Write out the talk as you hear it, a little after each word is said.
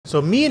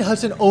So me and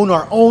Hudson own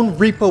our own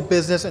repo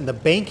business, and the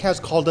bank has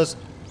called us.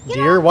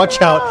 Dear, watch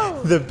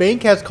out. The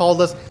bank has called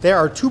us. There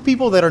are 2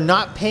 people that are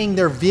not paying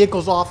their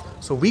vehicles off,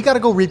 so we got to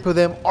go repo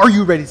them. Are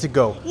you ready to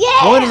go?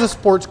 Yeah. One is a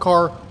sports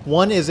car.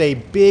 One is a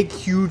big,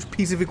 huge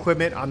piece of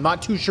equipment. I'm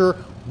not too sure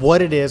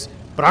what it is,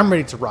 but I'm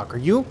ready to rock. Are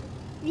you?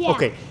 Yeah.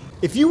 Okay.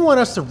 If you want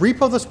us to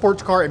repo the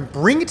sports car and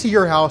bring it to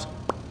your house,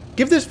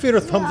 give this video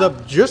a thumbs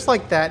up just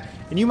like that,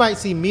 and you might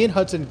see me and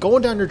Hudson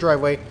going down your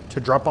driveway to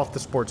drop off the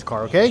sports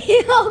car, okay?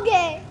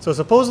 Okay. So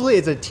supposedly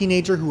it's a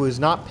teenager who is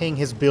not paying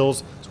his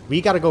bills, so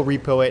we got to go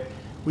repo it.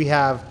 We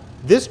have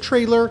this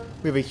trailer,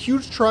 we have a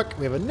huge truck,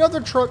 we have another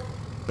truck,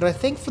 but I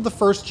think for the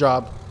first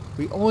job,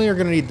 we only are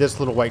going to need this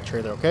little white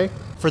trailer, okay?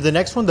 For the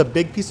next one, the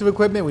big piece of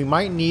equipment, we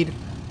might need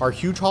our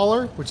huge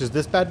hauler, which is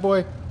this bad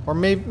boy, or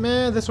maybe,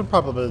 this one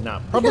probably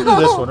not. Probably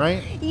this one,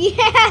 right? Yeah,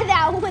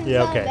 that one's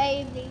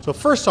okay. So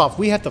first off,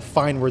 we have to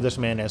find where this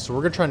man is. So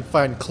we're going to try and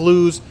find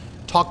clues,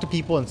 talk to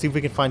people, and see if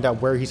we can find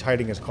out where he's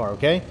hiding his car,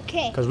 okay?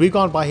 Okay. Because we've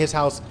gone by his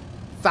house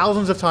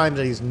thousands of times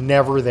and he's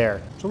never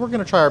there. So we're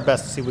going to try our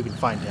best to see if we can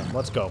find him.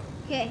 Let's go.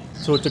 Okay.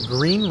 So it's a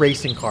green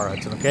racing car,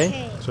 Hudson,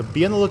 okay? So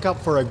be on the lookout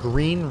for a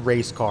green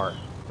race car.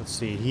 Let's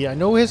see. I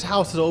know his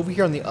house is over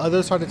here on the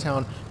other side of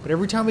town, but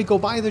every time we go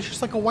by, there's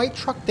just like a white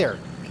truck there.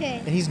 Okay.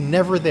 And he's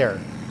never there.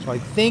 So I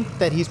think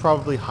that he's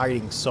probably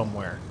hiding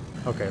somewhere.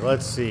 Okay,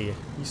 let's see.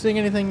 You seeing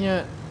anything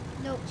yet?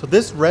 Nope. So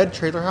this red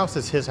trailer house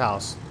is his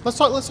house. Let's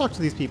talk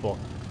to these people.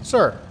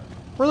 Sir,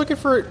 we're looking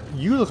for,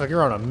 you look like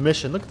you're on a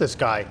mission. Look at this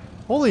guy.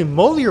 Holy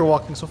moly, you're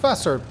walking so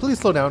fast, sir. Please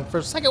slow down for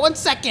a second. 1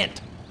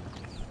 second.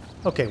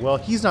 Okay, well,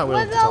 he's not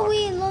willing to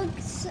talk.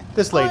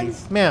 This lady,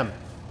 ma'am,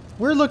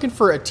 we're looking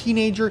for a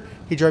teenager.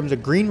 He drives a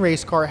green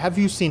race car. Have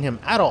you seen him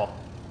at all?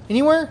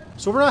 Anywhere?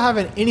 So we're not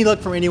having any luck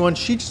from anyone.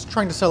 She's just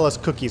trying to sell us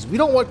cookies. We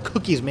don't want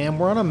cookies, ma'am.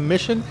 We're on a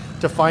mission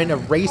to find a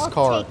race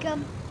car. I'll take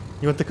them.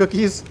 You want the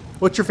cookies?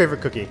 What's your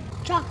favorite cookie?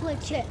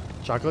 Chocolate chip.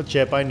 Chocolate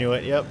chip, I knew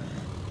it, yep.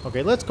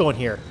 Okay, let's go in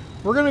here.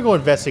 We're gonna go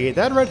investigate.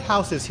 That red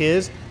house is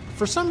his.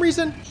 For some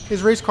reason,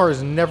 his race car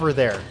is never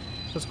there.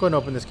 Let's go ahead and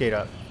open this gate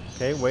up.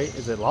 Okay, wait,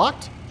 is it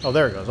locked? Oh,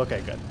 there it goes.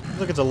 Okay, good.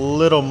 Look, it's a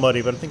little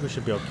muddy, but I think we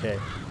should be okay.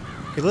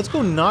 Okay, let's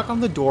go knock on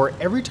the door.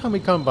 Every time we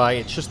come by,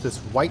 it's just this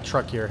white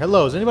truck here.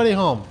 Hello, is anybody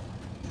home?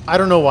 I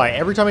don't know why.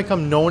 Every time we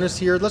come, no one is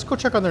here. Let's go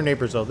check on their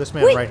neighbors, though. This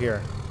man right here.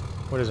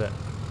 What is it?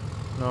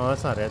 No,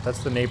 that's not it.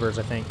 That's the neighbors,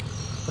 I think.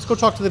 Let's go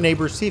talk to the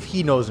neighbors, see if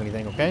he knows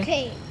anything, okay?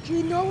 Okay, do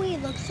you know what he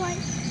looks like?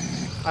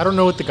 I don't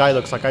know what the guy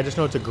looks like. I just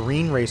know it's a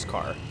green race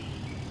car.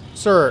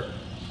 Sir,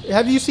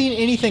 have you seen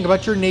anything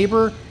about your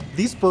neighbor?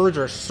 These birds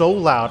are so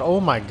loud.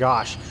 Oh my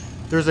gosh.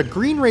 There's a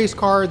green race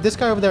car. This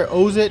guy over there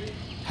owes it.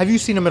 Have you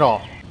seen him at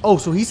all? Oh,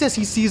 so he says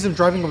he sees him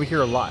driving over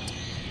here a lot.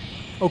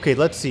 Okay,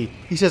 let's see.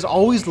 He says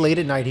always late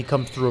at night he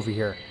comes through over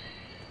here.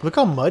 Look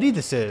how muddy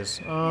this is.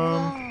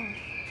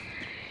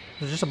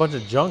 There's just a bunch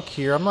of junk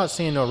here. I'm not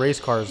seeing no race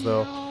cars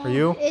though. Are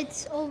you?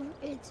 It's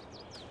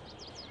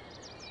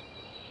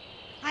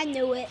I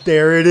knew it.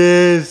 There it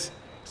is.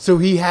 So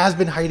he has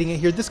been hiding it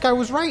here. This guy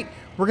was right.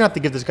 We're gonna have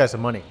to give this guy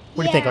some money.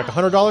 What do you think? Like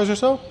 $100 or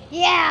so?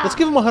 Yeah. Let's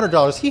give him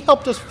 $100. He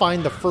helped us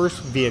find the first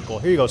vehicle.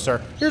 Here you go,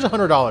 sir. Here's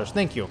 $100.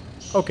 Thank you.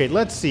 Okay,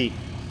 let's see.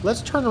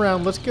 Let's turn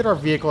around. Let's get our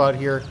vehicle out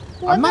here.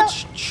 I'm not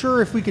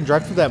sure if we can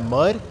drive through that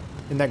mud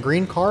in that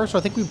green car, so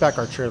I think we back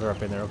our trailer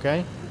up in there,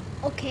 okay?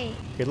 Okay.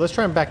 Okay, let's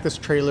try and back this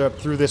trailer up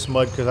through this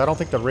mud because I don't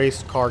think the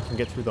race car can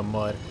get through the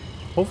mud.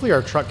 Hopefully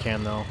our truck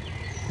can, though.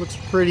 Looks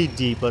pretty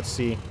deep. Let's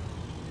see.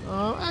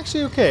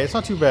 Actually, okay. It's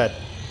not too bad.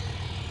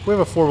 We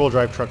have a four-wheel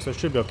drive truck, so it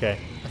should be okay.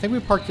 I think we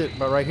parked it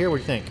about right here. What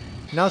do you think?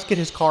 Now let's get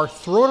his car,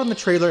 throw it on the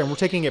trailer, and we're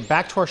taking it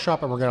back to our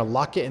shop, and we're going to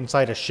lock it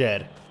inside a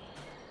shed.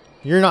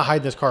 You're not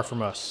hiding this car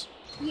from us.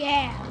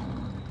 Yeah.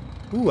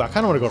 Ooh, I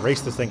kind of want to go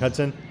race this thing,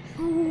 Hudson.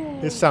 Ooh.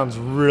 This sounds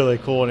really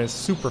cool, and it's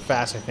super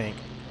fast, I think.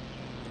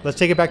 Let's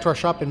take it back to our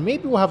shop, and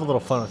maybe we'll have a little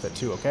fun with it,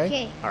 too, okay?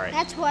 Okay. All right.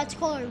 That's why it's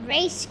called a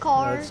race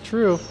car. That's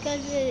true.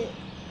 Because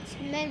it's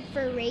meant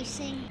for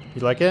racing.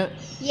 You like it?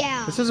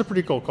 Yeah. This is a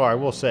pretty cool car, I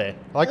will say.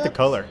 I like the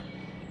color.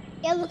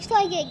 It looks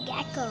like a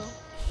gecko.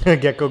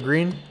 Gecko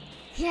green?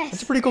 Yes.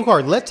 It's a pretty cool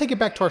car. Let's take it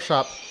back to our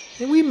shop,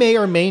 and we may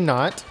or may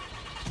not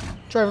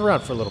drive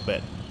around for a little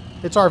bit.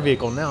 It's our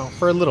vehicle now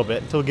for a little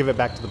bit until we give it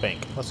back to the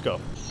bank. Let's go.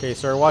 Okay,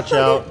 sir, watch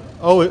out.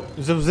 Oh,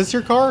 was this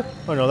your car?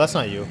 Oh, no, that's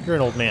not you. You're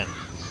an old man.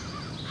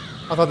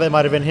 I thought that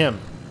might have been him.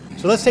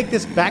 So let's take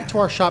this back to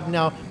our shop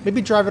now.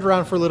 Maybe drive it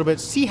around for a little bit,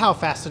 see how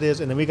fast it is,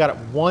 and then we got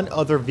one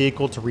other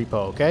vehicle to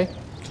repo, okay?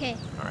 Okay.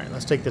 All right,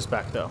 let's take this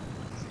back, though.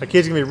 The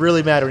kid's going to be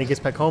really mad when he gets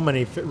back home and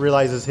he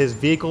realizes his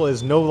vehicle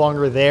is no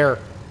longer there.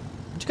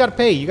 But you got to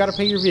pay. You got to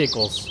pay your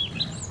vehicles.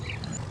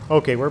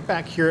 Okay, we're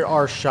back here at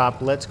our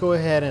shop. Let's go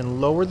ahead and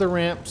lower the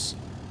ramps,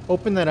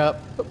 open that up.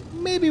 But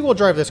maybe we'll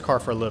drive this car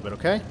for a little bit,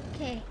 okay?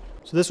 Okay.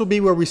 So this will be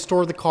where we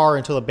store the car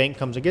until the bank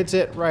comes and gets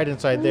it, right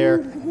inside there.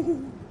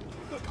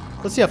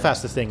 Let's see how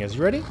fast this thing is.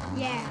 You ready?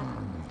 Yeah.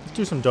 Let's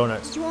do some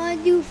donuts. Do you want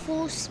to do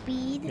full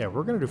speed? Yeah,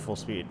 we're going to do full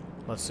speed.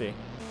 Let's see.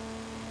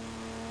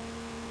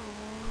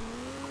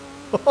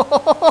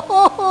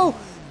 Oh,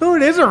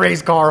 it is a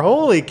race car.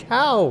 Holy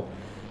cow.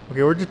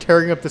 Okay, we're just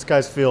tearing up this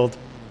guy's field.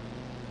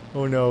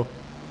 Oh no.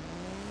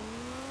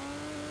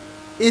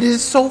 It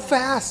is so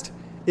fast.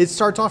 It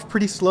starts off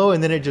pretty slow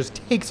and then it just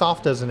takes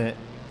off, doesn't it?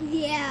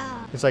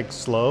 Yeah. It's like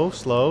slow,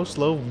 slow,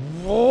 slow.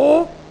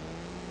 Whoa!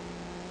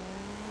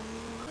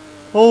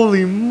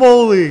 Holy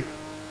moly.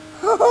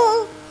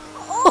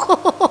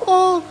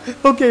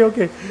 Okay,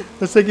 okay.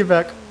 Let's take it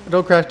back.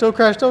 Don't crash, don't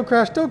crash, don't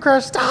crash, don't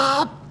crash.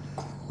 Stop!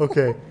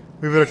 Okay,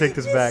 we better take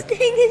this back. This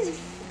thing is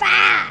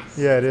fast.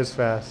 Yeah, it is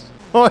fast.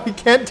 Oh, he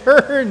can't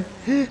turn.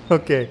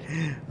 Okay.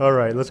 All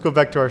right, let's go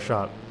back to our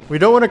shop. We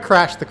don't want to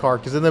crash the car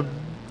because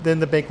then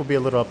the bank will be a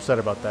little upset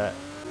about that.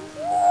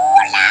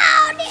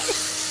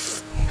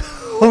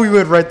 Oh, we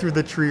went right through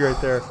the tree right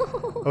there.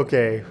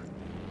 Okay.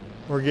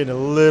 We're getting a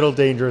little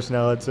dangerous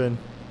now, Hudson.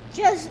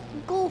 Just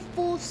go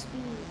full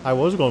speed. I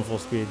was going full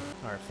speed.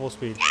 All right, full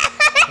speed.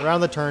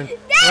 Around the turn.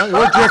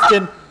 We're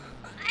drifting.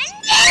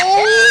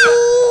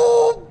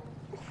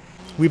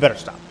 We better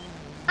stop.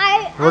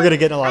 We're going to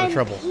get in a lot of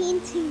trouble. I'm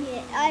painting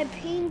it. I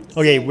painted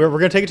Okay, we're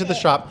going to take it to the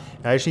shop.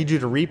 I just need you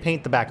to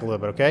repaint the back a little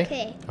bit, okay?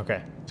 Okay.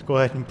 Okay. Let's go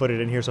ahead and put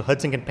it in here so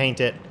Hudson can paint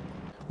it.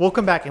 We'll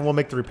come back and we'll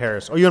make the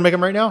repairs. Oh, you want to make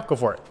them right now? Go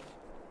for it.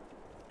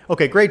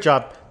 Okay, great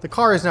job. The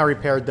car is now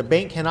repaired. The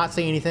bank cannot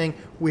say anything.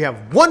 We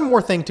have one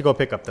more thing to go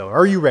pick up, though.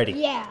 Are you ready?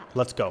 Yeah.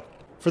 Let's go.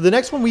 For the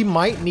next one, we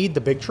might need the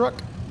big truck,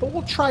 but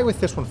we'll try with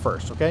this one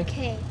first, okay?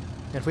 Okay.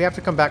 And if we have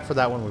to come back for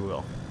that one, we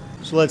will.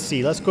 So let's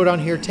see. Let's go down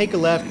here, take a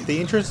left. The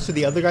entrance to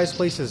the other guy's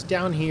place is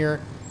down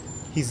here.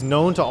 He's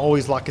known to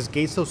always lock his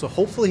gates, though, so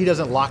hopefully he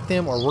doesn't lock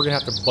them or we're going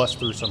to have to bust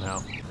through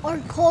somehow. Or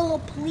call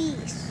the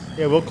police.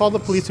 Yeah, we'll call the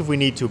police if we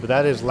need to, but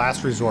that is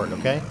last resort,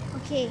 okay?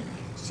 Okay.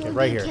 So Okay,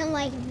 right we here. can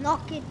like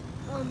knock it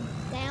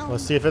down.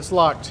 Let's see if it's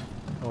locked.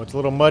 Oh, it's a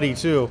little muddy,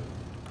 too.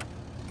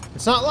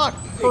 It's not locked.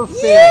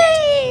 Perfect.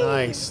 Yay!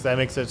 Nice. That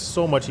makes it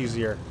so much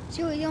easier.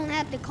 So we don't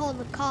have to call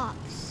the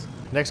cops.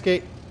 Next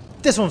gate.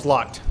 This one's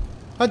locked.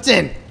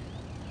 Hudson.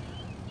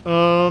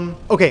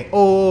 Okay.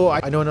 Oh,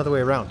 I know another way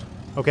around.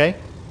 Okay.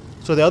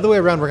 So the other way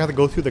around, we're going to have to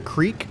go through the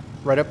creek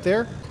right up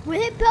there.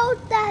 What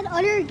about that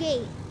other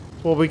gate?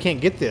 Well, we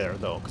can't get there,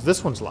 though, because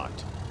this one's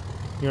locked.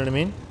 You know what I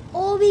mean?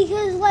 Oh,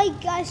 because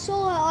like I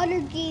saw an other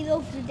gate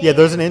over there. Yeah,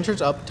 there's an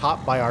entrance up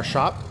top by our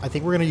shop. I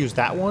think we're going to use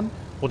that one.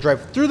 We'll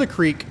drive through the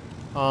creek.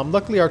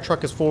 Luckily, our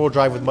truck is four-wheel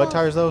drive with mud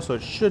tires, though, so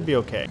it should be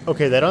okay.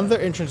 Okay, that other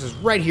entrance is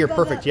right here.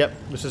 Perfect. Yep,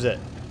 this is it.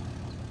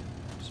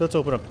 So let's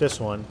open up this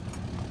one.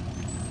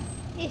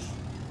 Yes.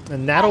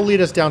 And that'll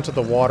lead us down to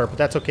the water, but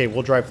that's okay.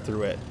 We'll drive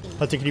through it.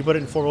 Hudson, can you put it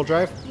in four-wheel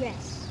drive?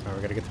 Yes. All right,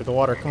 we got to get through the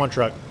water. Come on,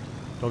 truck.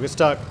 Don't get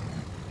stuck.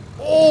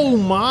 Oh,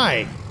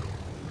 my.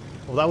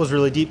 Well, that was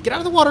really deep. Get out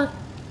of the water.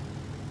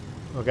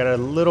 We got a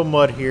little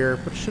mud here,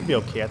 but it should be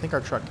okay. I think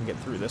our truck can get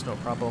through this, no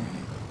problem.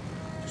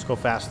 Just go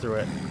fast through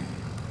it.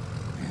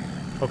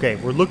 Okay,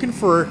 we're looking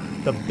for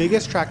the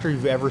biggest tractor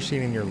you've ever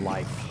seen in your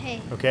life.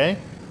 Okay. Okay?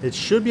 It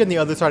should be on the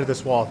other side of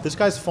this wall. This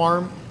guy's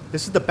farm,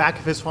 this is the back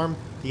of his farm.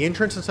 The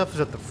entrance and stuff is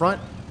at the front.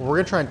 But we're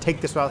going to try and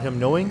take this without him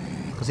knowing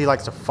because he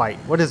likes to fight.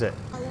 What is it?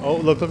 Oh,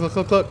 look, look, look,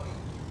 look, look.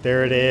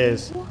 There it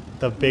is.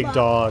 The big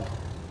dog.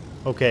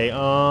 Okay,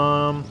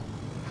 how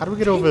do we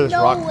get over this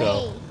rock,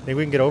 though? Think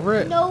we can get over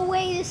it? No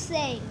way to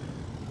say.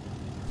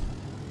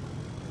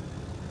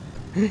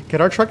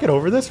 Can our truck get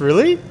over this?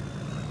 Really?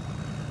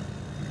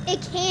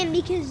 It can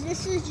because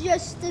this is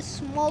just the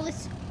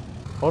smallest.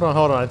 Hold on,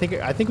 hold on. I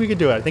think we could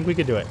do it. I think we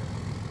could do it.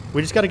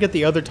 We just got to get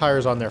the other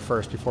tires on there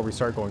first before we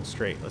start going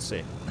straight. Let's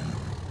see.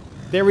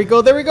 There we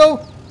go. There we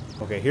go.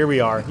 Okay, here we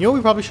are. You know what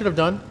we probably should have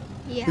done?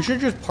 Yeah. We should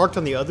have just parked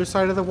on the other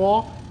side of the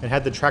wall and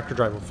had the tractor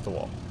drive over the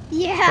wall.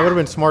 Yeah. That would have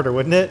been smarter,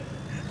 wouldn't it?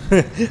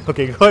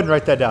 Okay, go ahead and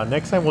write that down.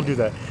 Next time we'll do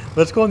that.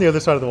 Let's go on the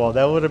other side of the wall.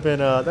 That would have been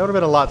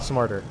a lot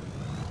smarter.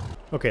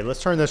 Okay, let's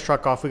turn this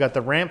truck off. We got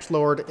the ramps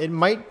lowered. It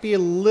might be a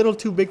little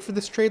too big for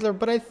this trailer,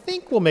 but I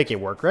think we'll make it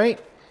work, right?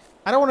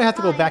 I don't want to have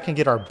to go back and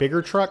get our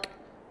bigger truck.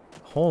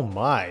 Oh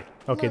my.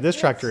 Okay, Look, this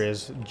tractor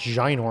is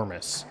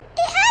ginormous. It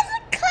has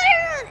a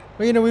cutter on it.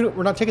 Well, you know,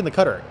 we're not taking the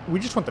cutter. We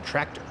just want the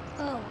tractor.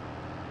 Oh.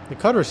 The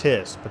cutter's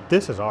his, but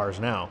this is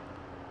ours now. All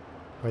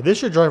right, this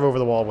should drive over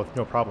the wall with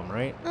no problem,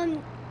 right?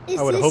 Is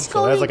I would this hope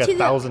so. It has going like to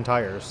 1,000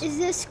 tires. Is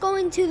this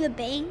going to the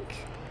bank?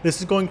 This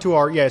is going to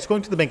our, yeah, it's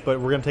going to the bank, but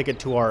we're going to take it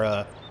to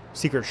our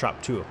secret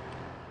shop too.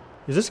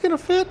 Is this going to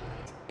fit?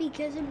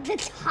 Because of the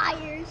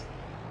tires.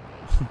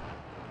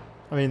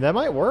 I mean, that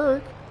might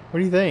work. What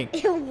do you think?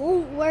 It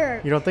won't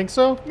work. You don't think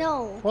so?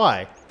 No.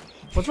 Why?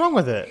 What's wrong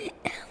with it?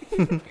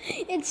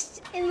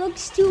 It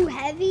looks too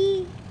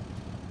heavy.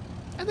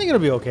 I think it'll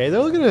be okay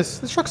though. Look at this.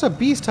 This truck's a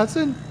beast,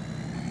 Hudson.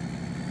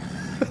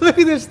 Look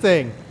at this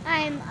thing.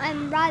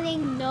 I'm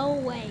riding no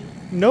way.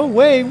 No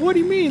way. What do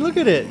you mean? Look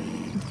at it.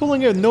 It's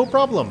pulling it, no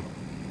problem.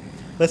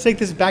 Let's take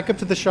this back up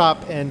to the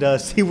shop and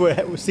see what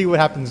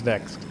happens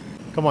next.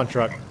 Come on,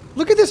 truck.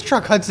 Look at this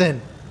truck,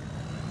 Hudson.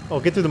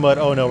 Oh, get through the mud.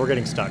 Oh no, we're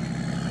getting stuck.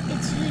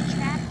 It's the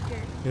tractor.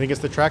 You think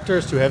it's the tractor?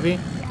 It's too heavy?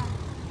 Yeah.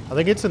 I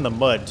think it's in the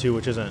mud too,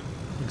 which isn't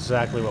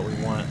exactly what we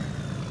want.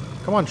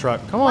 Come on,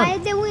 truck. Come Why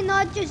on. did we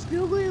not just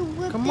do it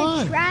with Come the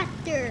on.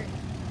 tractor?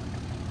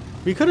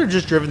 We could have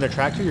just driven the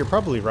tractor. You're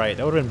probably right.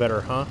 That would have been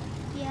better, huh?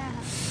 Yeah.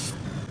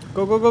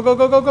 Go, go, go, go,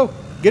 go, go, go.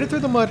 Get it through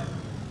the mud.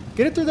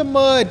 Get it through the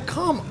mud.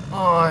 Come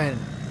on.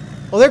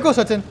 Oh, there goes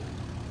Hudson.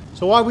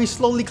 So while we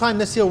slowly climb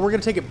this hill, we're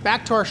going to take it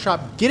back to our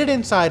shop, get it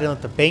inside, and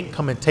let the bank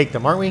come and take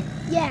them, aren't we?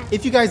 Yeah.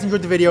 If you guys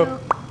enjoyed the video,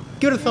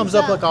 give it a thumbs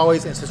up like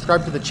always, and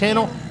subscribe to the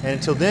channel. And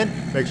until then,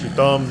 make sure you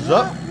thumbs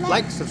up,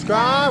 like,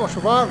 subscribe, watch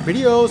more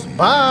videos.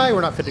 Bye.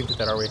 We're not fitting to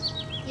that, are we?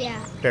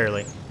 Yeah.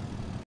 Barely.